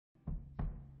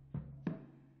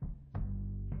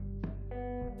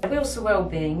Wheels for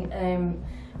Wellbeing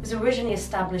was originally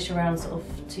established around sort of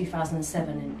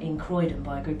 2007 in Croydon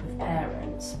by a group of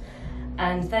parents,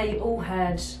 and they all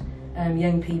had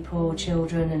young people,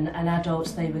 children and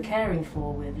adults they were caring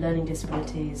for with learning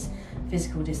disabilities,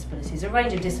 physical disabilities, a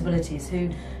range of disabilities who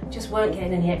just weren't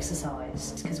getting any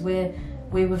exercise, because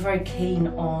we were very keen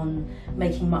on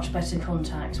making much better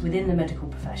contact within the medical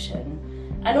profession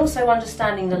and also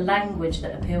understanding the language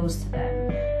that appeals to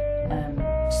them,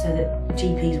 so that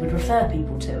GPs would refer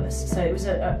people to us. So it was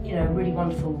a really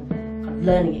wonderful kind of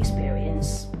learning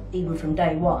experience, even from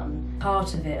day one.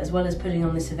 Part of it, as well as putting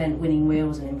on this event, Winning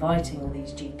Wheels, and inviting all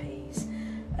these GPs,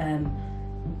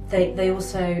 they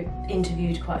also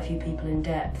interviewed quite a few people in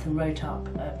depth and wrote up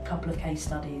a couple of case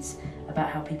studies about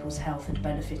how people's health had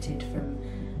benefited from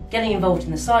getting involved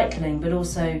in the cycling, but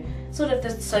also sort of the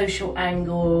social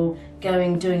angle,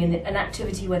 doing an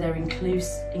activity where they're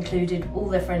included, all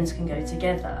their friends can go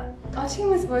together. Our team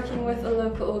was working with a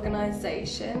local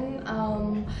organisation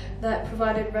that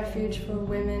provided refuge for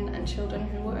women and children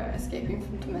who were escaping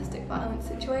from domestic violence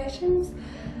situations.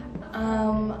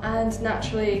 And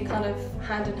naturally, kind of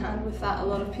hand in hand with that, a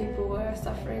lot of people were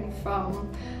suffering from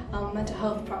mental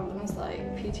health problems like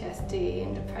PTSD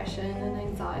and depression and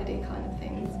anxiety kind of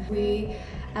things. We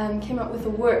came up with a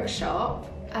workshop,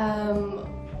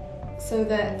 so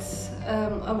that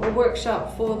a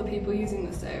workshop for the people using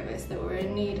the service that were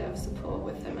in need of support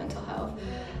with their mental health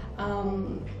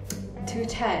to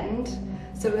attend.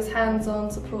 So it was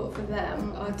hands-on support for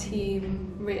them. Our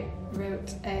team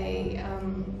wrote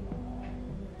an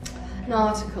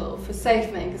article for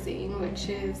Safe magazine, which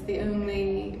is the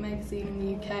only magazine in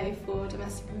the UK for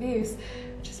domestic abuse,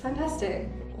 which is fantastic.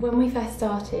 When we first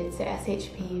started, so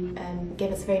SHP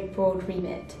gave us a very broad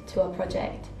remit to our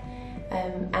project,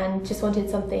 and just wanted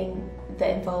something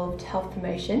that involved health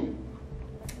promotion.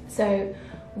 So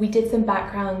we did some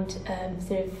background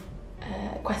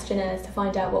questionnaires to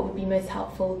find out what would be most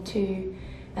helpful to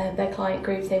their client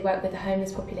groups. They work with a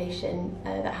homeless population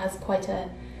that has quite a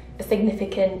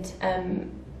significant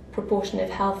proportion of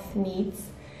health needs,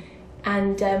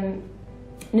 and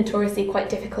notoriously quite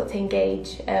difficult to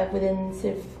engage within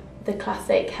sort of the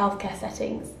classic healthcare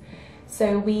settings.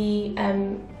 So we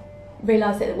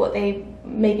realised that what they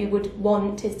maybe would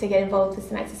want is to get involved with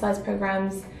some exercise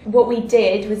programmes. What we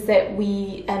did was that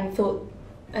we thought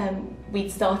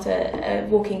we'd start a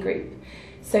walking group.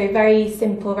 So very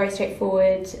simple, very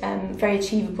straightforward, very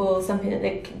achievable, something that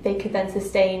they could then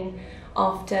sustain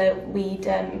after we'd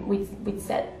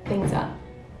set things up.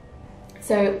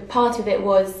 So part of it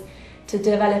was to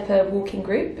develop a walking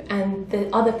group, and the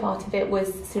other part of it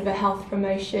was sort of a health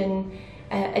promotion,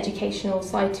 educational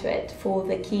side to it for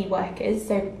the key workers,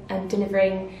 so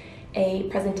delivering a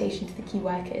presentation to the key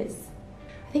workers.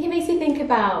 I think it makes you think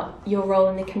about your role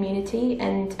in the community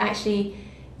and actually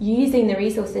using the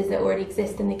resources that already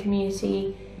exist in the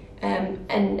community, and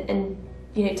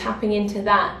tapping into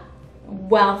that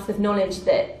wealth of knowledge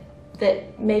that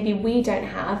maybe we don't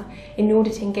have in order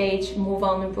to engage more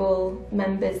vulnerable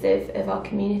members of our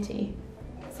community.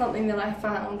 Something that I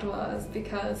found was,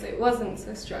 because it wasn't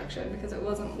so structured, because it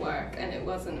wasn't work and it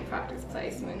wasn't practice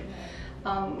placement,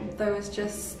 there was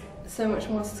just so much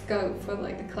more scope for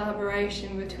like the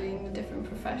collaboration between the different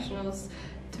professionals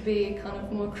to be kind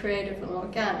of more creative and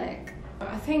organic.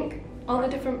 I think all the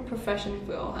different professions,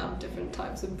 we all have different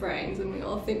types of brains and we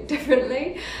all think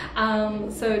differently,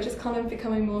 so just kind of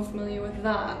becoming more familiar with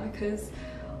that, because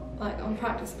like on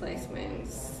practice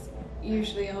placements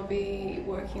usually I'll be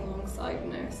working alongside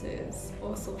nurses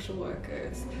or social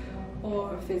workers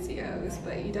or physios,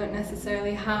 but you don't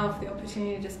necessarily have the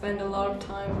opportunity to spend a lot of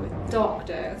time with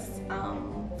doctors,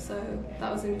 so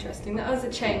that was interesting. That was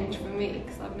a change for me,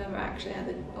 because I've never actually had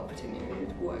the opportunity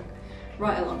to work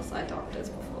right alongside doctors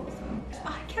before. So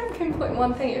I can't pinpoint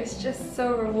one thing, it was just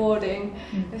so rewarding.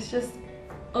 It's just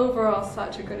overall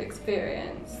such a good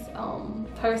experience,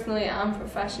 personally and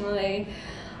professionally,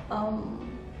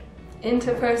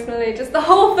 interpersonally, just the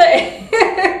whole thing.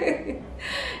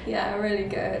 Yeah, really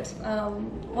good.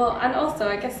 Well, and also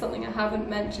I guess something I haven't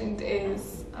mentioned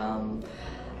is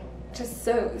just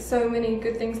so many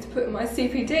good things to put in my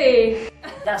CPD.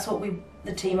 That's what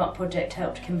the Team Up project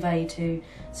helped convey to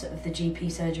sort of the GP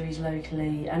surgeries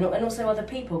locally, and also other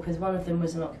people, because one of them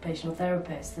was an occupational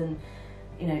therapist, and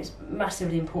it's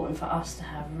massively important for us to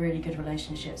have really good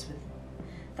relationships with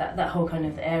that whole kind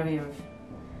of area of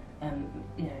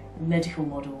medical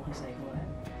model, as they call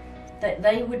it.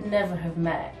 They would never have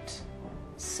met,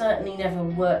 certainly never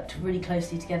worked really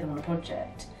closely together on a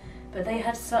project, but they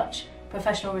had such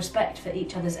professional respect for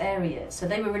each other's areas. So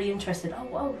they were really interested. Oh,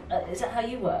 well, is that how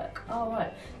you work? Oh,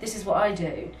 right. This is what I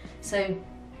do. So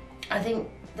I think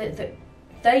that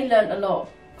they learnt a lot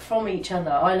from each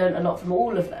other. I learnt a lot from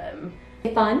all of them.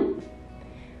 Fun,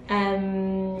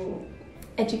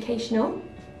 educational,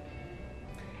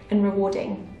 and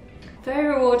rewarding. Very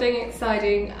rewarding,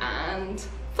 exciting, and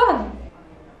fun.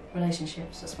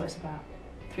 Relationships, that's what it's about.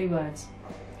 3 words.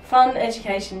 Fun,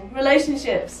 education,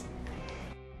 relationships.